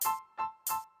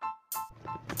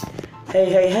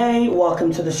Hey,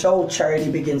 welcome to the show. Charity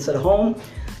begins at home.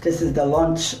 This is the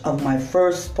launch of my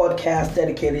first podcast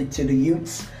dedicated to the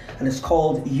youths, and it's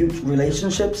called Youth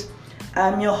Relationships.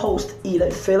 I'm your host, Eli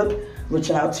Phillip,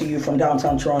 reaching out to you from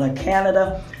downtown Toronto,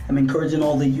 Canada. I'm encouraging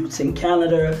all the youths in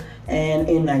Canada and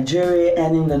in Nigeria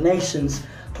and in the nations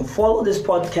to follow this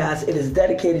podcast. It is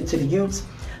dedicated to the youths.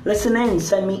 Listen in,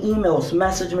 send me emails,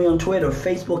 message me on Twitter,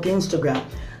 Facebook, Instagram.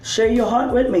 Share your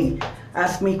heart with me.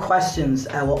 Ask me questions.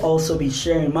 I will also be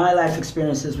sharing my life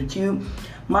experiences with you,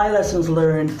 my lessons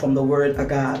learned from the Word of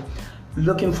God.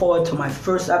 Looking forward to my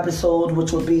first episode,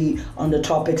 which will be on the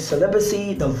topic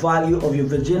celibacy, the value of your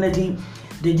virginity.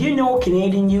 Did you know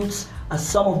Canadian youths are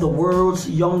some of the world's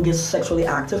youngest sexually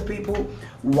active people?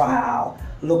 Wow.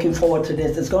 Looking forward to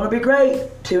this. It's going to be great.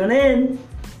 Tune in.